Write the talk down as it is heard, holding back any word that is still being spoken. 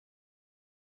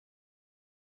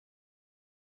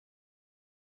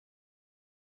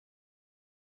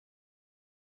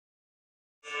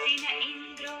स्वस्ति न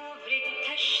इन्द्रो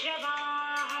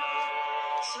वृद्धश्रवाः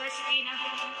स्वस्ति नः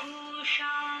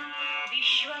पूषा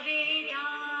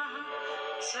विश्ववेदाः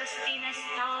स्वस्ति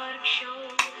नस्तार्क्ष्यो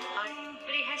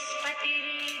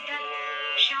बृहस्पतिर्दत्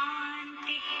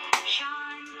शान्ति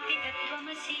शान्ति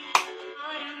तत्त्वमसि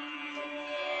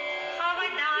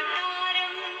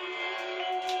अवदातारम्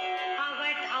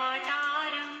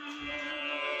अवधातारम्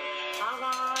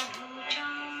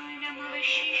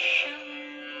अवाधूचानमवशिष्यम्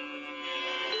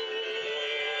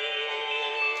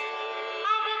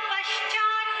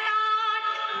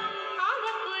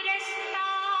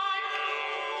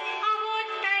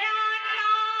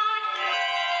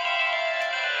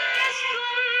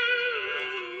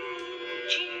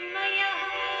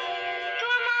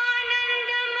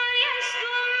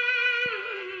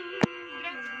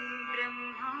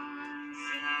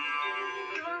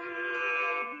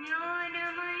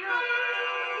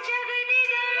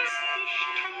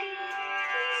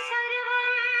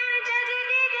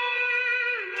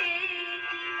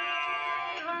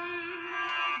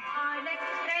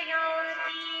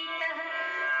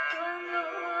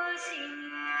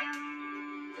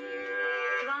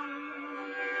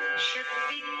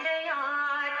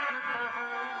शक्तित्रयात्मकः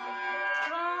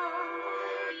त्वां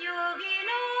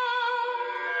योगिनो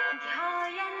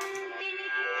ध्यायन्ति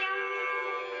नित्यम्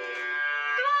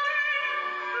त्वं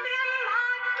ब्रह्मा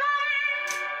त्वं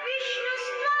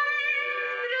विष्णुस्त्वं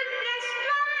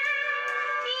रुद्रस्त्वं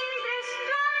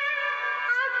इन्द्रस्त्वं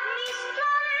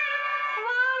अग्निस्त्वं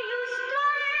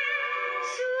वायुस्त्वं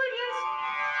सूर्यस्त्वं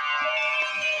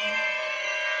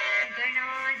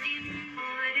गणादिं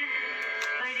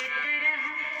परतरः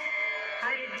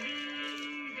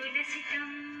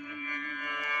हरद्वीन्दुलसितम्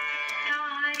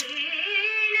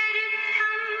तारेण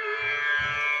रुद्धम्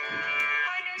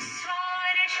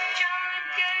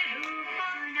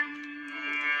अनुस्वारश्चान्त्यरूपाणम्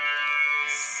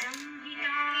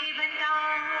संहितादेवता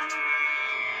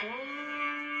ॐ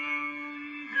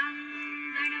गं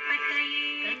गणपतये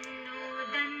तन्नो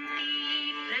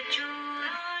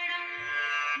प्रचोदयात्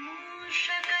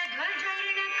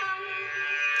मूषकध्वजनकम्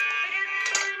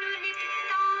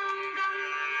रक्तानुलिप्ताङ्गं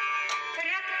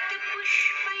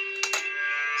रक्तपुष्पैः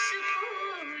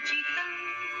सुपूजितं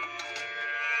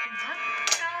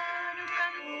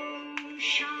भक्तानुकं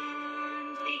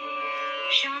शान्ति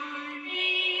शान्ति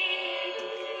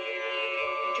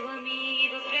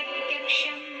त्वमेव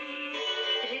प्रत्यक्षं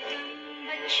ऋतं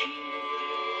वच्मि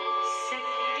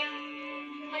सत्यं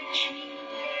वच्मि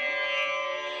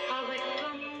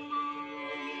अवत्वं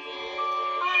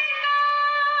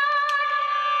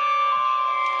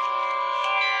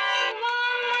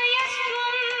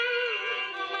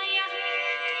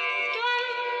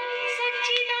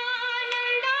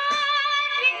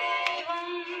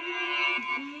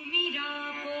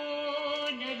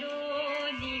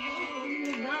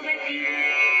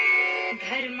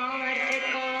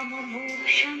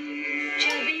धर्मार्थकाममोक्षं च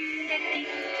विन्दति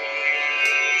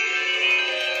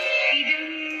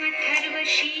इदम्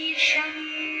अथर्वशीर्षम्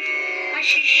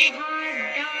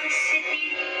अशिष्वाद्दास्यति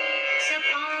स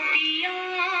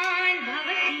पापीयान्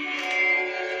भवति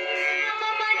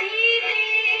मम दीपे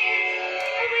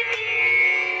भवति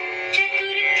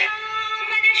चतुर्था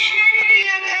मनश्रय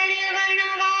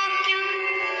खर्वणवाक्यं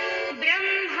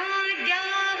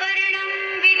ब्रह्माद्यावरणं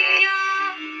विद्या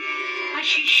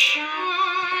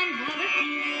अशिष्यान् भवति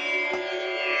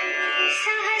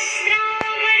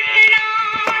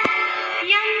सहस्रावर्तनात्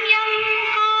यं यं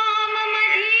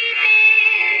काममधीते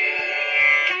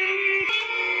तन्ते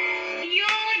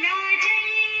यो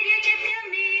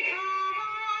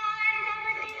राजैर्यजतमेधावान्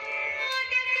भवति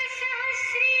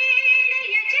मोदकसहस्रेण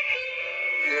यजति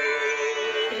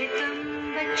ऋतं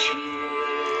वच्मि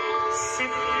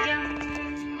सत्यं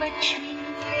वच्मि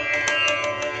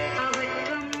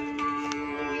अवत्वं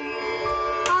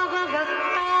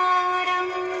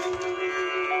अववक्तारम्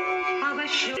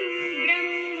अवश्यो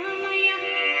ब्रह्ममयः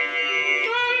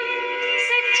त्वं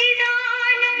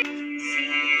सच्चिदानन्दमसि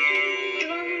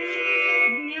त्वं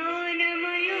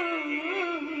ज्ञानमयो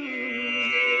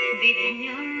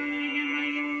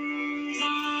विज्ञानमयो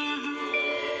स्वाहा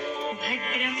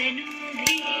भद्रं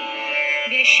तनूभिः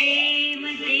व्यशेम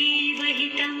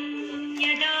देवहितं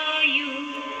यदायुः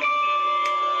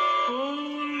ॐ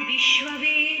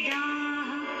विश्ववेदाः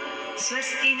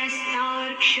स्वस्ति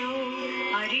नस्तार्क्ष्यो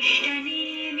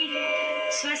अरिष्टनेमिः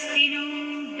स्वस्ति नो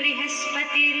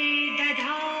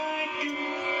बृहस्पतिर्दधातु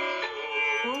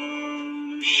ॐ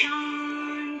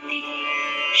शान्ति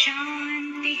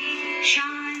शान्ति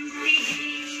शान्तिः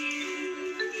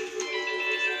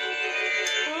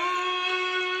ॐ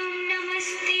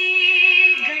नमस्ते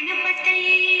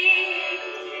गणपतये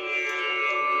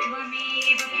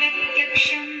त्वमेव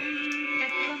प्रत्यक्षम्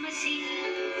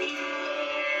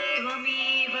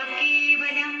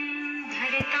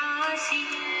कर्तासि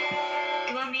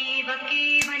त्वमेव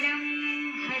केवलं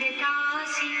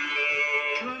हरतासि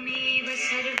त्वमेव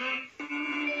सर्वम्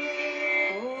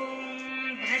ॐ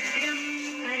भद्रं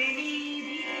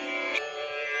कर्णेभिः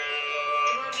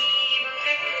त्वमेव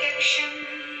प्रत्यक्षं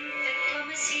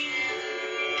तत्त्वमसि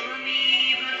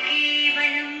त्वमेव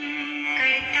केवलं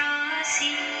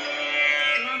कर्तासि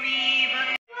त्वमेव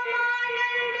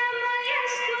आनन्दमयस्त्वं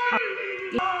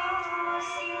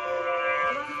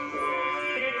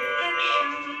प्रत्यक्षं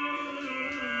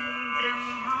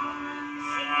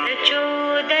ब्रह्मासि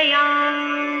प्रचोदयात्